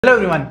Hello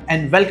everyone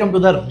and welcome to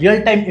the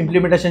real-time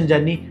implementation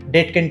journey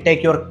that can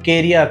take your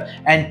career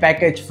and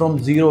package from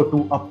 0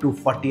 to up to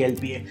 40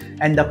 LPA.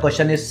 And the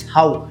question is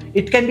how?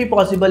 It can be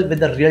possible with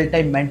the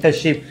real-time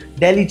mentorship,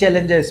 daily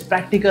challenges,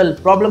 practical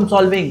problem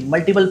solving,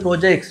 multiple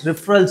projects,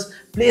 referrals,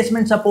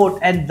 placement support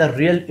and the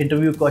real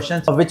interview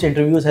questions, which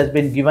interviews has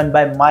been given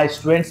by my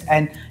students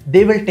and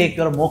they will take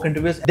your mock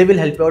interviews. They will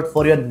help you out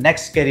for your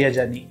next career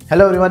journey.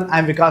 Hello everyone,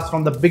 I'm Vikas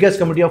from the biggest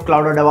community of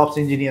cloud or DevOps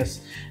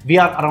engineers. We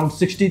are around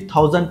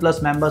 60,000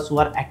 plus members who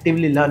are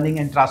actively learning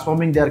and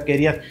transforming their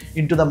career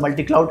into the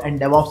multi-cloud and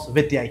DevOps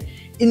with AI.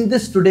 In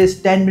this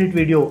today's 10-minute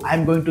video,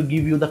 I'm going to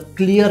give you the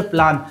clear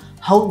plan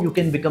how you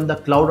can become the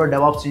cloud or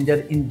DevOps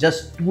engineer in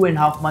just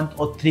 2.5 months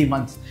or 3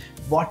 months.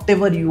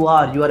 Whatever you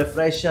are a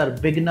fresher,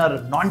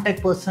 beginner,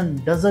 non-tech person,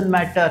 doesn't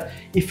matter.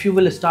 If you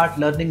will start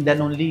learning,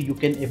 then only you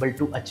can able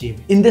to achieve.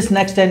 In this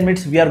next 10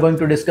 minutes, we are going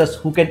to discuss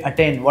who can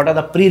attain, what are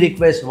the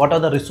prerequisites, what are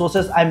the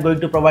resources I'm going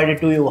to provide it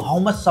to you, how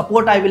much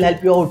support I will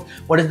help you out,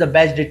 what is the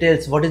batch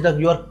details, what is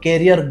your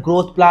career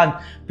growth plan,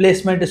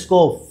 placement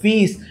scope,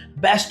 fees,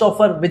 best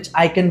offer which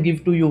I can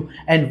give to you,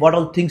 and what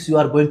all things you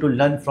are going to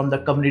learn from the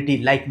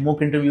community like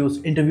mock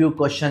interviews, interview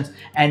questions,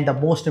 and the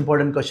most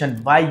important question,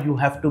 why you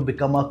have to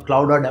become a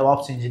cloud or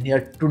DevOps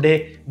engineer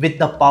today with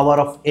the power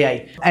of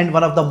AI. And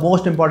one of the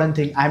most important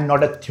thing, I'm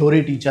not a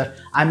theory teacher.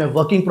 I'm a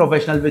working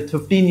professional with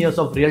 15 years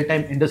of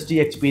real-time industry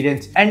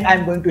experience, and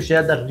I'm going to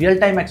share the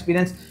real-time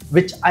experience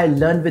which I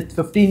learned with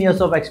 15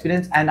 years of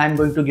experience, and I'm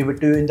going to give it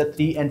to you in the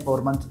 3 and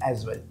 4 months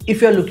as well.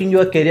 If you're looking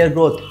your career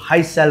growth,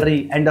 high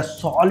salary, and a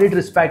solid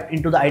respect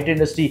into the IT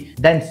industry,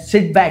 then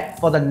sit back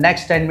for the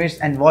next 10 minutes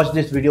and watch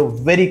this video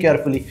very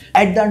carefully.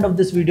 At the end of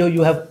this video,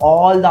 you have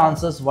all the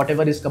answers,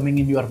 whatever is coming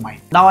in your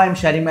mind. Now I'm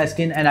sharing my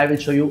screen and I will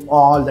show you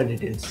all the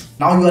details.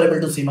 Now you are able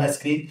to see my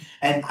screen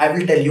and I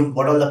will tell you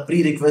what are the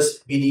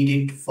prerequisites we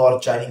needed for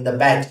joining the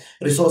batch,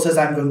 resources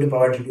I'm going to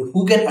provide to you,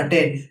 who can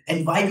attend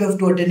and why you have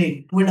to attend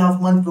it.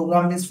 2.5 month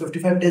program means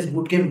 55 days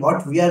bootcamp,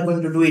 what we are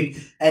going to do it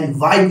and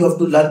why you have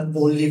to learn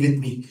only with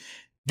me.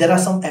 There are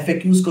some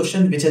FAQs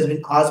questions which has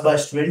been asked by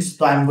students,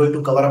 so I'm going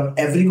to cover up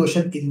every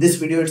question in this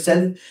video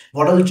itself.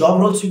 What are the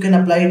job roles you can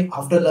apply it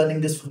after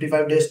learning this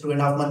 55 days,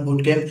 2.5 month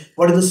bootcamp?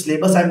 What is the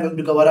syllabus I'm going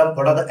to cover up?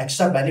 What are the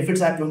extra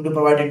benefits I'm going to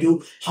provide it to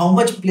you? How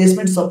much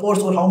placement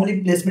supports or how many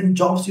placement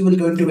jobs you will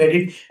going to get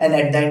it? And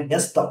at the end,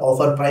 yes, the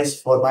offer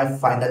price for my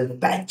final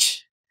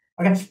batch.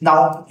 Okay,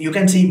 now you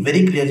can see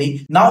very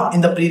clearly. Now in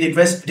the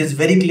prerequisite, it is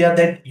very clear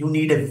that you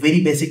need a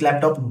very basic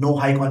laptop, no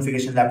high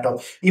configuration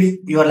laptop. If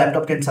your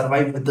laptop can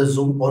survive with the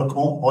Zoom or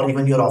Chrome, or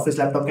even your office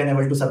laptop can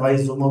able to survive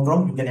Zoom or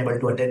Chrome, you can able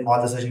to attend all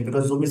the sessions,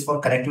 because Zoom is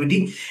for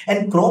connectivity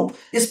and Chrome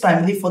is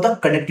primarily for the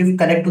connect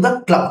to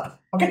the cloud.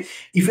 Okay,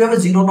 if you have a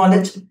zero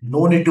knowledge,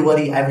 no need to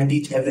worry. I will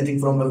teach everything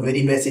from a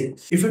very basic.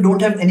 If you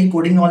don't have any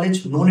coding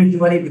knowledge, no need to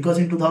worry, because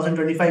in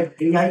 2025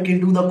 AI can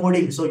do the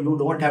coding, so you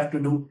don't have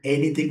to do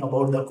anything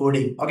about the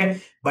coding.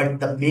 Okay, but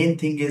the main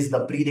thing is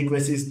the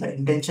prerequisite is the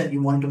intention.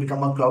 You want to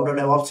become a cloud or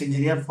DevOps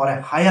engineer for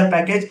a higher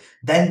package,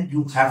 then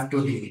you have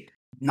to do it.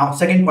 Now,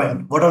 second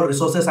point, what are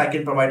resources I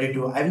can provide it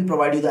to? I will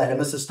provide you the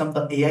LMS system,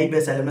 the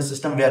AI-based LMS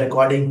system. We are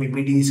recording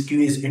PPTs,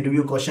 quiz,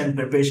 interview question,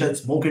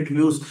 preparations, mock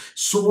interviews,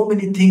 so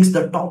many things,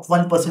 the top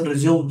 1%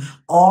 resume,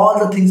 all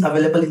the things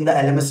available in the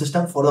LMS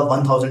system for the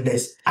 1000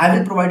 days. I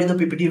will provide you the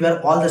PPT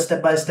where all the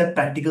step-by-step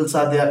practicals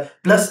are there,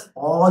 plus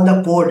all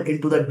the code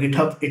into the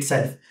GitHub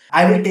itself.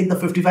 I will take the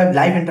 55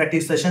 live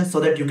interactive sessions so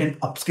that you can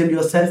upskill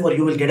yourself or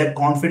you will get a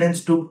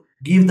confidence to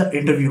give the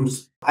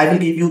interviews. I will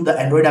give you the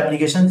Android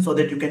application so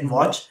that you can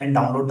watch and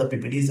download the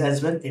PPTs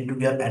as well into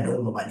your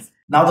Android mobile.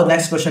 Now the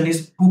next question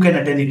is who can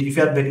attend it? If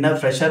you are beginner,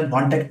 fresher,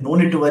 non-tech, no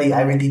need to worry.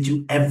 I will teach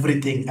you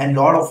everything, and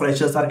lot of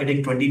freshers are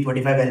getting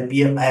 20-25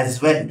 LPA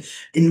as well.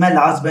 In my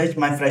last batch,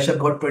 my fresher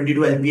got 22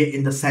 LPA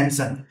in the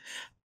Samsung.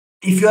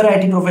 If you are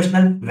an IT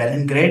professional, well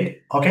and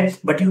great, okay,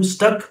 but you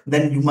stuck,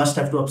 then you must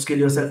have to upskill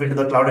yourself into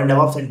the cloud and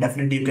DevOps, and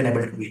definitely you can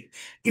able to do it.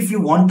 If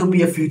you want to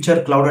be a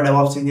future cloud or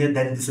DevOps engineer,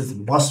 then this is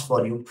must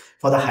for you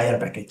for the higher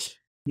package.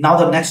 Now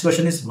the next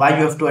question is why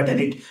you have to attend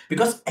it,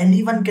 because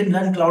anyone can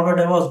learn cloud or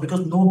DevOps,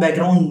 because no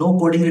background, no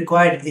coding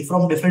required,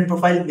 from different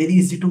profile, very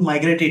easy to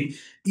migrate it,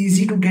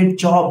 easy to get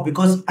job,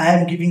 because I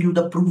am giving you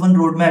the proven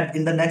roadmap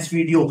in the next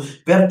video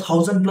where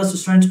 1000 plus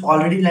students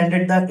already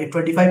landed the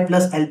 25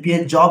 plus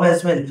LPA job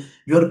as well.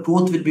 Your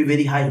growth will be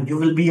very high. You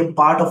will be a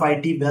part of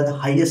IT where the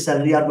highest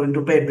salary are going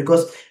to pay,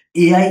 because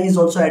AI is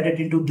also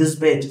added into this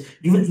batch.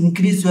 You will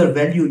increase your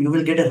value, you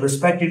will get a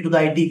respect into the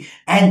IT,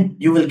 and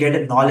you will get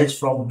a knowledge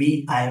from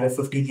me. I have a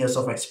 15 years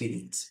of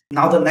experience.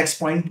 Now the next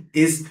point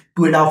is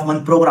 2.5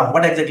 month program.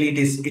 What exactly it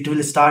is? It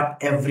will start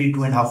every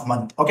 2.5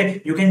 months.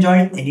 Okay, you can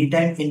join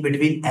anytime in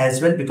between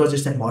as well, because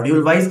it's a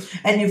module wise,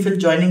 and if you're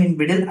joining in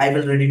middle, I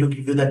will ready to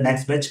give you the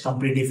next batch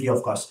completely free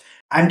of cost.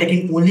 I'm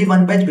taking only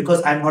one batch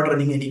because I'm not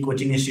running any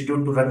coaching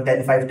institute to run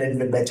 10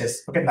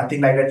 batches. Okay, nothing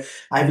like that.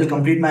 I will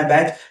complete my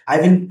batch. I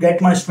will get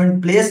my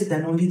student placed.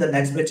 Then only the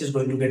next batch is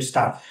going to get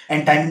started.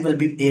 And timing will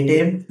be 8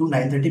 a.m. to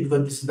 9:30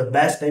 because this is the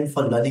best time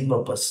for learning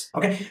purpose.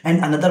 Okay.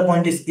 And another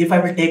point is if I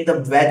will take the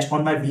batch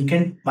on my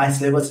weekend, my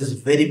syllabus is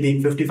very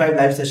big. 55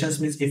 live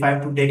sessions means if I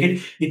have to take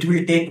it, it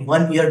will take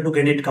 1 year to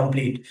get it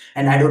complete.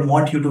 And I don't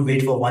want you to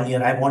wait for 1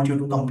 year. I want you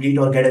to complete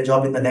or get a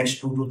job in the next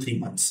 2 to 3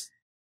 months.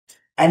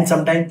 And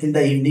sometime in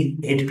the evening,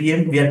 8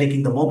 p.m., we are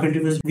taking the mock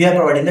interviews. We are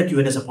providing the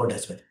Q&A support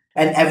as well.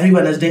 And every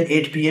Wednesday,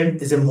 8 p.m.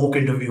 is a mock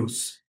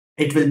interviews.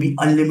 It will be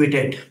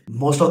unlimited.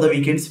 Most of the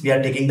weekends, we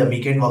are taking the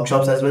weekend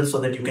workshops as well so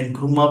that you can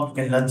groom up,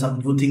 you can learn some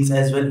new things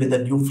as well with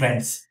the new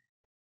friends.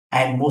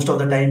 And most of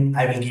the time,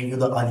 I will give you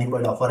the early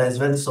bird offer as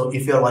well. So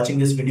if you are watching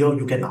this video,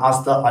 you can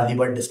ask the early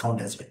bird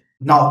discount as well.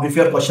 Now, if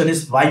your question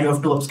is why you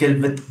have to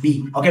upscale with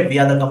me, okay, we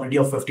are the community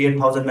of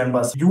 58,000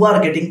 members. You are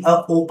getting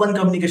a open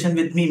communication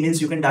with me,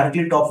 means you can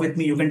directly talk with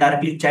me, you can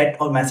directly chat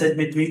or message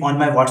with me on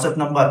my WhatsApp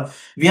number.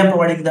 We are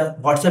providing the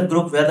WhatsApp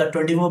group where the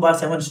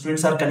 24/7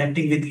 students are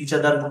connecting with each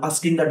other,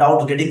 asking the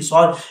doubts, getting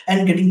solved,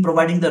 and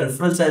providing the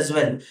referrals as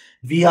well.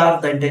 We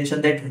are the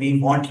intention that we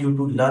want you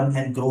to learn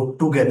and grow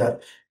together.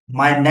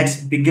 My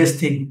next biggest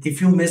thing,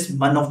 if you miss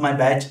one of my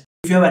batch,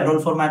 if you have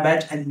enrolled for my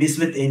batch and miss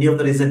with any of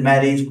the reason,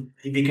 marriage,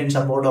 weekend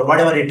support or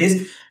whatever it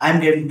is, I'm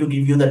going to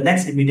give you the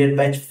next immediate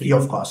batch free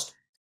of cost.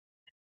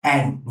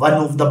 And one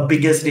of the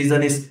biggest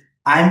reason is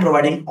I'm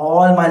providing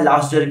all my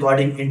last year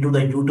recording into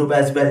the YouTube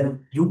as well.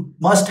 You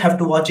must have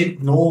to watch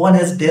it. No one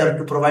has dared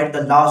to provide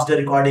the last year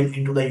recording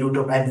into the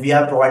YouTube, and we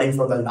are providing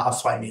for the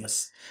last 5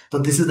 years. So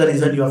this is the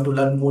reason you have to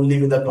learn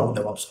only with the Cloud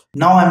DevOps.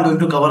 Now I'm going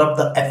to cover up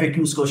the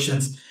FAQs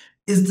questions.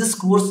 Is this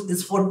course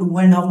is for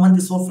 2.5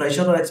 months, is for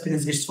fresher or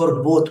experience? It's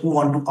for both who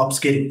want to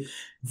upscale.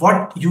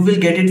 What you will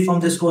get it from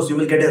this course, you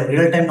will get a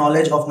real-time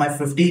knowledge of my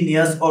 15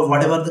 years or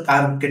whatever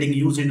I'm getting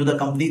used into the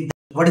company.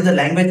 What is the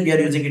language we are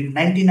using it?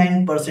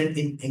 99%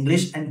 in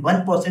English and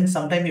 1%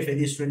 sometime if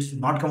any student is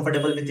not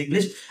comfortable with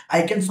English,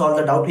 I can solve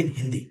the doubt in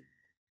Hindi.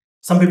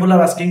 Some people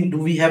are asking, do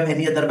we have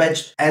any other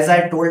batch? As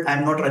I told,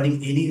 I'm not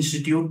running any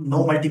institute,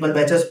 no multiple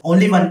batches,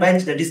 only one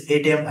batch, that is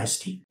 8 a.m.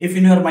 IST. If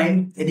in your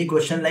mind, any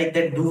question like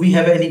that, do we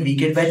have any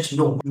weekend batch?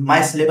 No,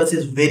 my syllabus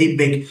is very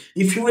big.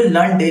 If you will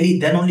learn daily,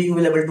 then only you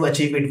will able to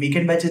achieve it.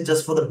 Weekend batch is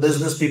just for the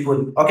business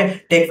people.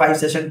 Okay, take 5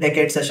 sessions, take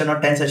 8 sessions or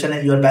 10 sessions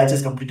and your batch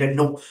is completed.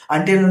 No,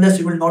 until unless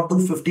you will not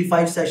do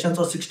 55 sessions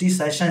or 60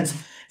 sessions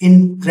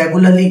in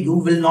regularly, you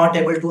will not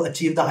able to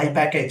achieve the high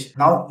package.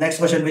 Now, next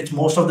question which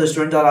most of the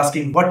students are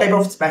asking, what type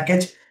of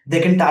package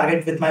they can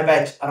target with my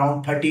batch?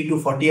 Around 30 to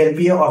 40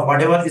 LPA or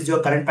whatever is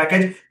your current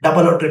package.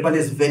 Double or triple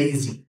is very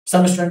easy.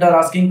 Some students are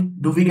asking,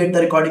 do we get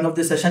the recording of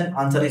this session?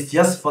 Answer is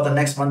yes, for the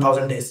next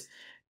 1000 days.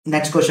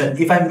 Next question,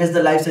 if I miss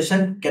the live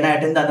session, can I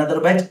attend another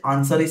batch?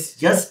 Answer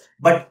is yes,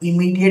 but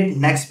immediate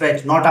next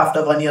batch, not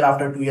after 1 year,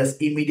 after 2 years,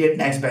 immediate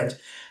next batch.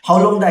 How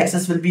long the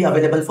access will be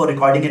available for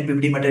recording and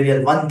PPT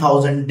material?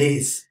 1000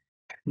 days.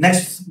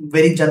 Next,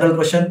 very general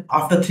question,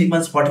 after 3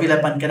 months, what will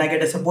happen? Can I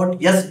get a support?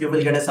 Yes, you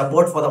will get a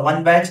support for the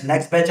one batch,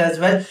 next batch as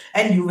well.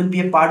 And you will be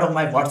a part of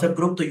my WhatsApp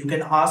group. So you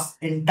can ask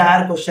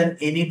entire question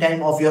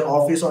anytime of your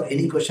office or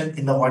any question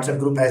in the WhatsApp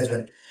group as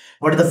well.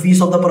 What is the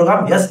fees of the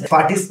program? Yes,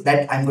 part is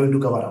that I'm going to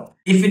cover up.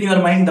 If in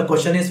your mind the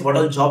question is what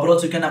all job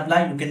roles you can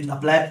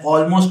apply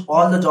almost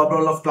all the job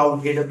role of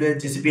cloud,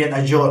 AWS, GCP and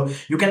Azure.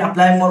 You can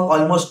apply for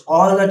almost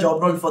all the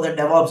job role for the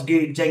DevOps,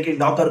 Git, Jenkins,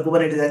 Docker,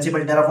 Kubernetes,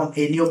 Ansible, Terraform.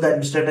 Any of the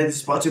administrators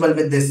is possible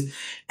with this.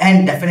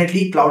 And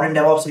definitely cloud and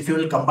DevOps, if you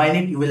will combine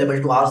it, you will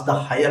able to ask the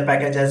higher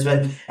package as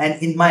well.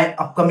 And in my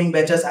upcoming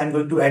batches, I'm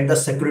going to add the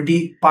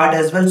security part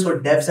as well. So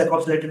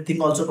DevSecOps related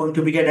thing also going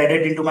to be get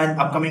added into my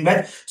upcoming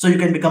batch. So you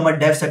can become a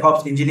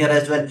DevSecOps engineer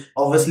as well.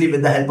 Obviously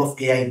with the help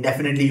of AI,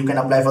 definitely you can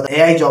apply for the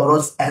AI job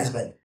roles as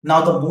well.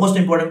 Now the most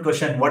important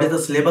question, what is the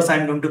syllabus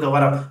I'm going to cover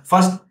up?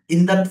 First,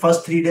 in the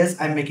first 3 days,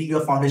 I'm making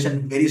your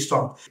foundation very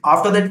strong.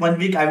 After that 1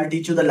 week, I will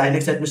teach you the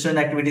Linux administration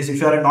activities.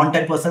 If you are a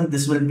non-tech person,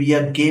 this will be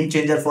a game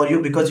changer for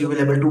you because you will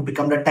be able to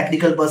become the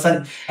technical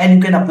person and you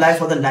can apply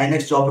for the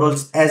Linux job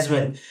roles as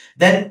well.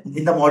 Then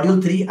in the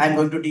module 3, I'm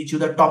going to teach you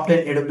the top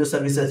 10 AWS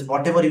services.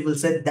 Whatever you will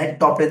say, that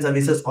top 10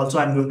 services also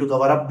I'm going to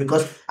cover up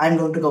because I'm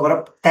going to cover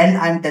up 10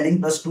 I'm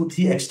telling plus 2,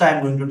 3 extra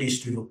I'm going to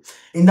teach to you.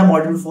 In the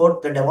module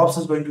 4, the DevOps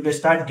is going to get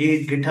started.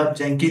 Git, GitHub,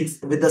 Jenkins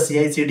with the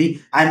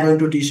CI/CD I'm going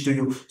to teach to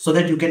you so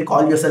that you can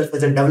call yourself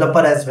as a developer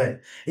as well.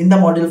 In the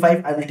module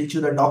 5, I will teach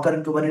you the Docker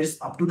and Kubernetes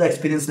up to the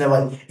experience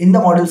level. In the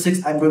module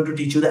 6, I'm going to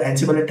teach you the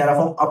Ansible and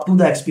Terraform up to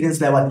the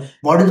experience level.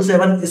 Module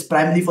 7 is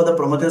primarily for the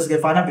Prometheus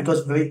Grafana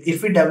because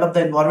if we develop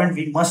the environment,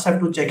 we must have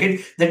to check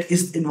it that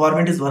this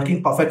environment is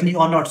working perfectly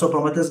or not. So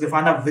Prometheus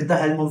Grafana with the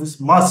helm is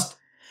must.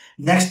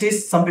 Next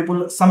is some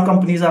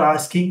companies are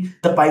asking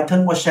the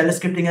Python or shell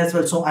scripting as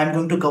well. So I'm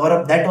going to cover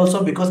up that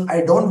also because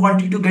I don't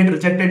want you to get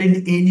rejected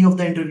in any of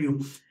the interview.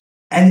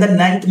 And the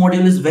ninth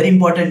module is very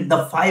important,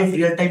 the 5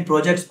 real-time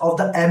projects of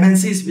the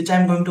MNCs which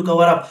I'm going to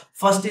cover up.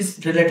 First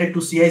is related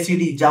to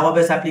CI/CD,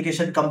 Java-based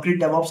application, complete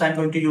DevOps, I'm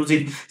going to use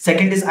it.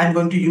 Second is I'm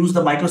going to use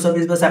the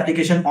microservice-based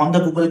application on the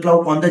Google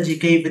Cloud, on the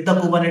GKE with the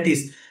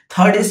Kubernetes.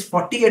 Third is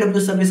 40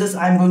 AWS services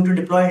I'm going to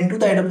deploy into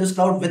the AWS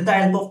cloud with the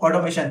help of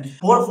automation.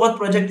 Fourth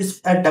project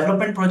is a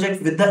development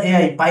project with the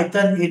AI,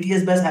 Python,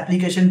 ATS based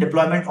application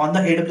deployment on the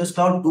AWS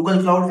cloud, Google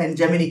Cloud and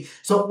Gemini.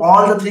 So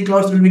all the 3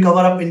 clouds will be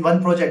covered up in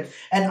one project.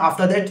 And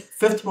after that,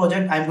 fifth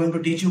project, I'm going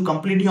to teach you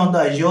completely on the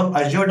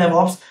Azure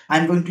DevOps.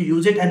 I'm going to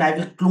use it and I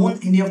will clone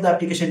any of the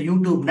application,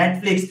 YouTube,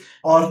 Netflix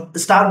or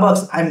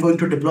Starbucks. I'm going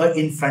to deploy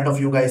in front of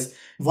you guys.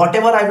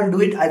 Whatever I will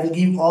do it, I will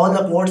give all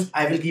the codes,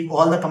 I will give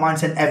all the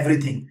commands and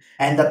everything.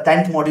 And the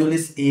 10th module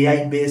is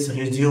AI based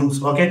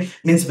resumes. Okay,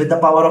 means with the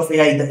power of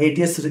AI, the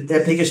ATS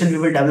application, we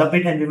will develop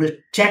it and we will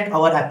check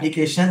our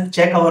application,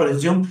 check our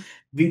resume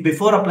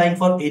before applying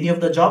for any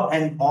of the job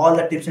and all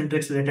the tips and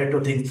tricks related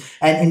to things.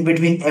 And in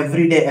between,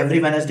 every day, every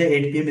Wednesday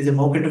 8 p.m. is a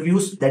mock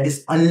interviews that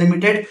is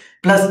unlimited.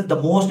 Plus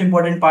the most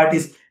important part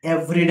is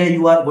every day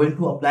you are going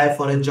to apply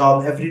for a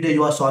job, every day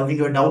you are solving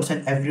your doubts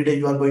and every day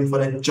you are going for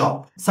a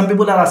job. Some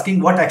people are asking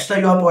what extra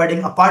you are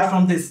providing. Apart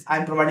from this,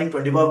 I'm providing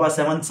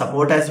 24/7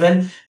 support as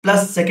well.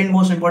 Plus second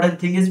most important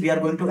thing is we are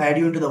going to add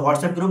you into the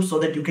WhatsApp group so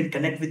that you can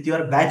connect with your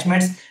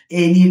batchmates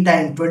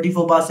anytime,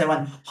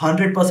 24/7,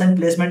 100%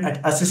 placement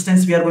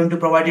assistance we are going to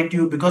provide it to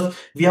you, because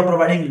we are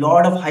providing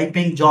lot of high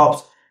paying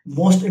jobs.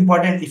 Most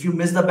important, if you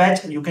miss the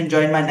batch, you can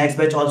join my next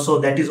batch also,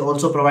 that is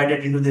also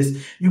provided into this.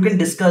 You can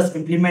discuss,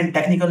 implement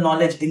technical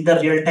knowledge in the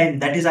real time,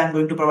 that is I'm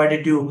going to provide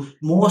it to you.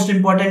 Most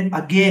important,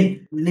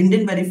 again,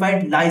 LinkedIn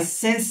verified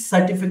license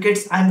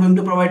certificates I'm going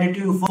to provide it to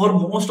you. For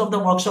most of the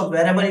workshop,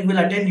 wherever you will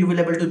attend, you will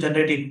able to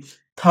generate it.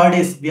 Third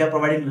is we are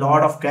providing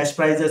lot of cash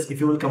prizes. If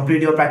you will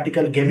complete your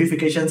practical,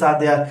 gamifications are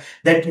there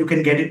that you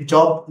can get it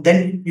job,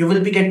 then you will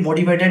be get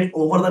motivated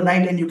over the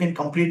night and you can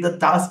complete the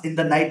task in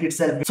the night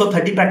itself. So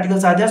 30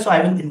 practicals are there, so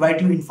I will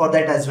invite you in for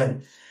that as well.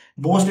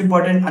 Most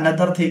important,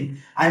 another thing,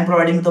 I am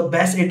providing the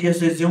best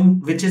ATS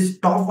resume which is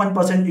top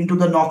 1% into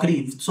the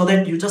Naukri, so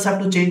that you just have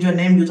to change your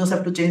name, you just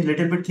have to change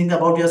little bit things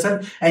about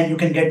yourself and you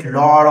can get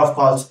lot of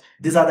calls.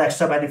 These are the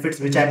extra benefits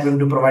which I'm going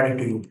to provide it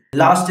to you.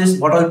 Last is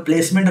what all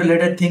placement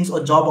related things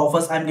or job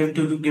offers I'm going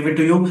to give it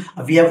to you.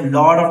 We have a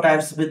lot of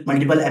types with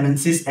multiple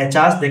MNCs,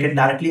 HRs. They can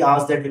directly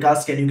ask that,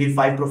 because can you give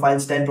 5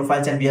 profiles, 10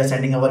 profiles, and we are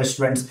sending our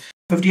students.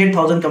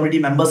 58,000 community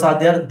members are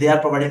there. They are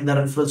providing the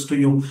referrals to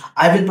you.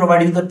 I will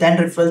provide you the 10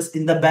 referrals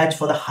in the batch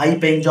for the high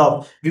paying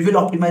job. We will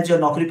optimize your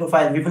Naukri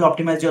profile. We will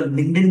optimize your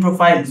LinkedIn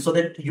profile so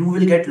that you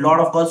will get a lot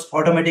of calls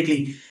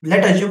automatically.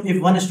 Let's assume if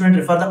one student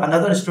refer the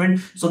another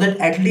student, so that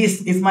at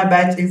least if my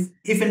batch,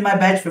 if in my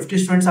batch 50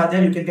 students are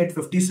there, you can get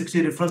 50,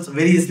 60 referrals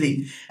very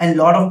easily. And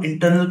a lot of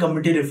internal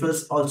community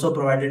referrals also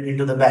provided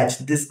into the batch.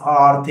 These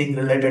are things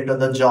related to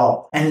the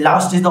job. And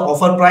last is the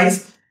offer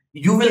price.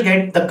 You will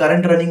get the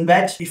current running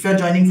batch. If you're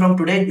joining from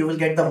today, you will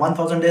get the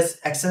 1000 days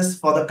access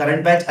for the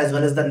current batch as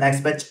well as the next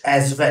batch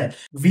as well.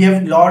 We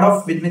have a lot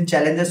of win-win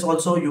challenges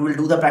also. You will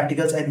do the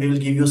practicals and we will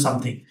give you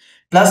something.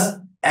 Plus,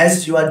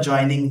 as you are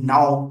joining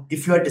now,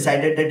 if you are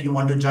decided that you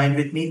want to join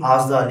with me,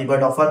 ask the early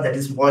bird offer, that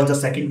is watch the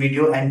second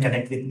video and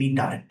connect with me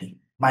directly.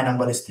 My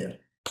number is there.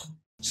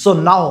 So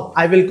now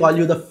I will call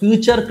you the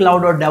future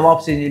cloud or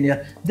DevOps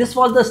engineer. This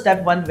was the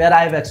step 1 where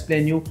I have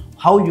explained you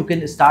how you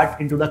can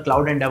start into the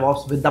cloud and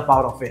DevOps with the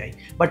power of AI.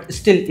 But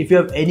still, if you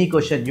have any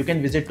question, you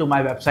can visit to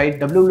my website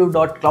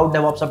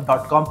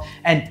www.clouddevopshub.com,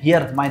 and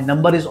here my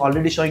number is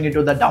already showing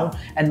into the down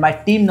and my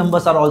team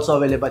numbers are also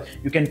available.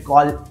 You can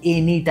call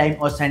anytime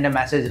or send a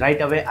message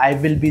right away. I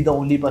will be the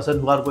only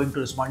person who are going to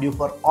respond you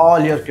for all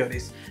your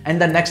queries.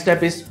 And the next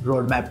step is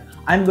roadmap.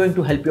 I'm going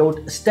to help you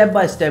out step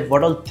by step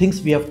what all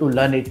things we have to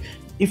learn it.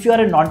 If you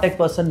are a non-tech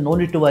person, no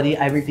need to worry.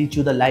 I will teach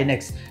you the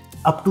Linux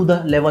up to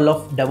the level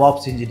of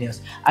DevOps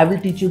engineers. I will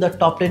teach you the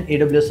top 10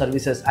 AWS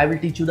services. I will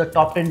teach you the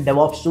top 10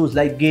 DevOps tools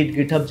like Git,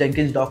 GitHub,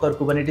 Jenkins, Docker,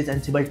 Kubernetes,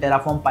 Ansible,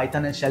 Terraform,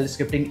 Python and shell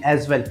scripting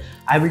as well.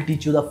 I will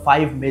teach you the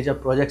 5 major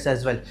projects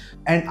as well.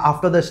 And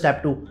after the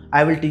step 2,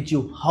 I will teach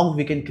you how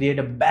we can create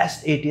a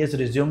best ATS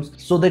resumes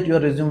so that your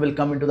resume will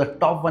come into the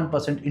top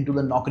 1% into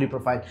the Naukri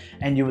profile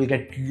and you will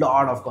get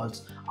lot of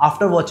calls.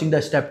 After watching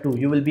the step 2,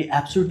 you will be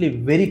absolutely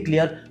very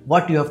clear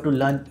what you have to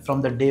learn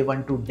from the day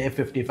 1 to day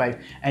 55,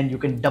 and you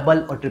can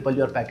double or triple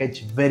your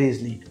package very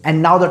easily.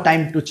 And now the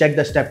time to check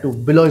the step 2.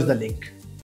 Below is the link.